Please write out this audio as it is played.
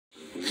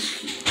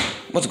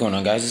What's going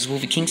on, guys? It's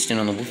Wolfie Kingston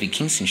on the Wolfie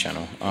Kingston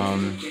channel.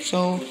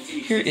 So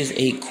here is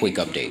a quick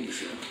update.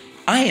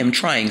 I am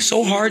trying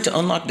so hard to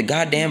unlock the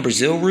goddamn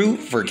Brazil route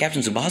for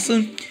Captain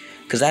Tsubasa,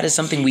 because that is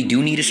something we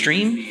do need to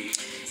stream.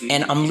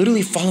 And I'm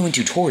literally following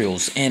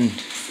tutorials, and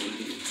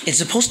it's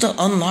supposed to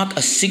unlock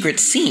a secret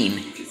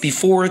scene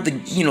before the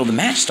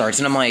match starts,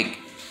 and I'm like,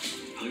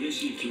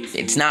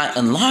 it's not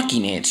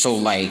unlocking it. So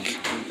like,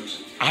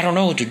 I don't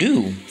know what to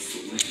do,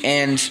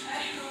 and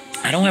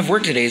I don't have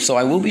work today, so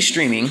I will be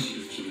streaming.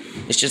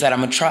 It's just that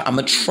I'm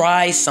gonna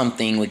try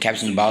something with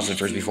Captain Tsubasa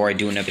first before I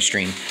do another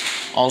stream.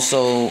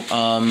 Also,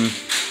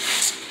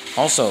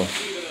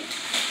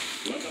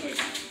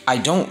 I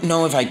don't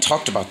know if I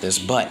talked about this,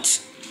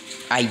 but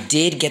I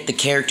did get the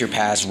character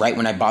pass right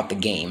when I bought the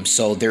game,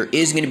 so there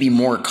is gonna be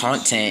more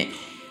content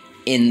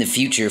in the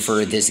future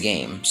for this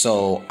game.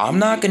 So I'm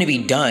not gonna be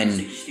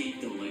done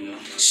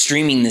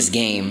streaming this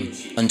game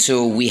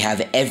until we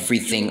have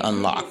everything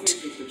unlocked.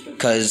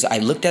 Because I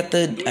looked at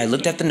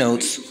the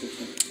notes,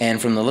 and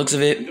from the looks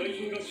of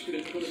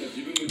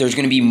it, there's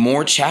going to be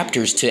more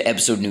chapters to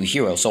episode New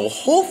Hero. So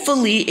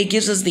hopefully it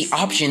gives us the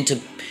option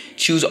to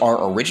choose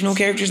our original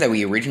characters that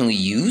we originally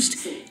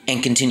used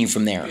and continue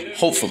from there.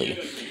 Hopefully.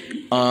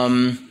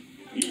 Other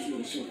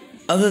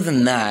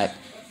than that,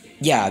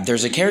 yeah,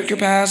 there's a character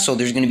pass, so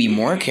there's going to be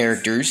more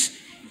characters,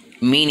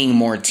 meaning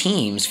more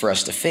teams for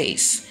us to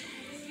face.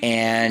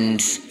 And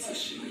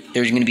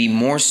there's going to be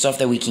more stuff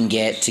that we can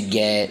get to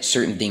get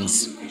certain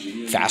things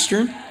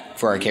faster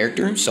for our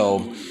character.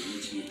 So,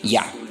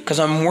 yeah. Because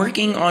I'm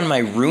working on my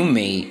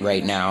roommate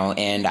right now,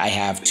 and I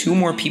have 2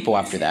 more people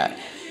after that.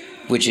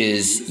 Which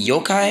is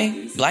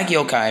Yokai, Black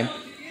Yokai,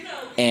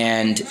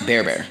 and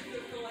Bear.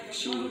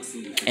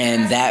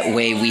 And that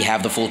way we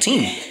have the full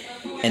team.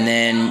 And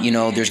then,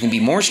 there's going to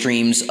be more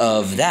streams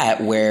of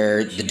that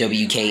where the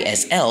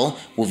WKSL,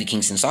 Wolfie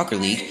Kingston Soccer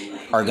League,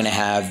 are going to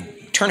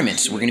have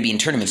tournaments. We're going to be in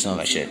tournaments and all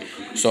that shit.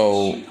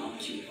 So,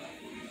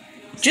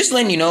 just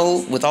letting you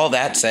know, with all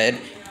that said,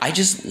 I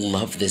just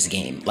love this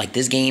game. Like,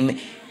 this game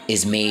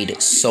is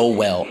made so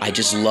well. I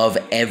just love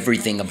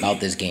everything about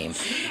this game.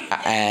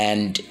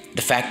 And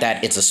the fact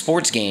that it's a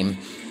sports game,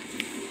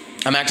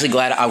 I'm actually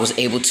glad I was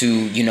able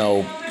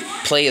to,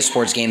 play a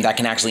sports game that I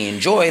can actually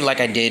enjoy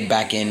like I did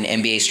back in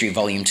NBA Street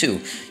Volume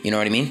 2. You know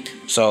what I mean?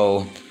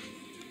 So,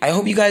 I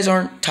hope you guys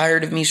aren't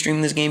tired of me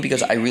streaming this game,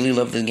 because I really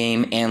love this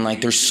game, and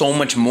like there's so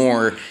much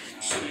more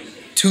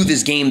to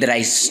this game that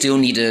I still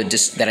need to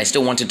that I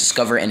still want to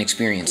discover and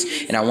experience,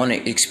 and I want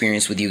to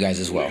experience with you guys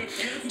as well.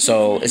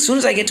 So as soon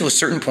as I get to a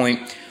certain point,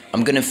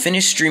 I'm gonna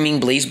finish streaming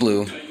Blaze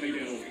Blue,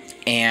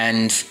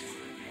 and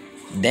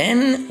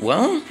then,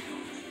 well, I'm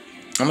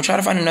gonna try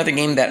to find another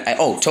game that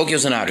Tokyo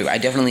Xanadu. I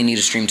definitely need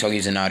to stream Tokyo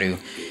Xanadu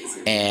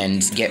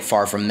and get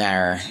far from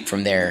there.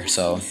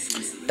 So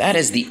that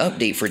is the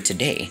update for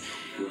today.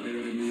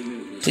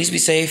 Please be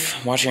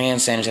safe, wash your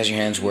hands, sanitize your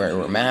hands, wear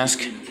a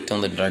mask, don't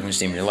let the darkness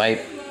dim your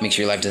light, make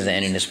sure your life doesn't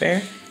end in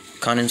despair.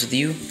 Condoms with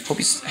you. Hope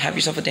you have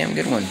yourself a damn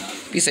good one.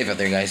 Be safe out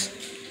there, guys.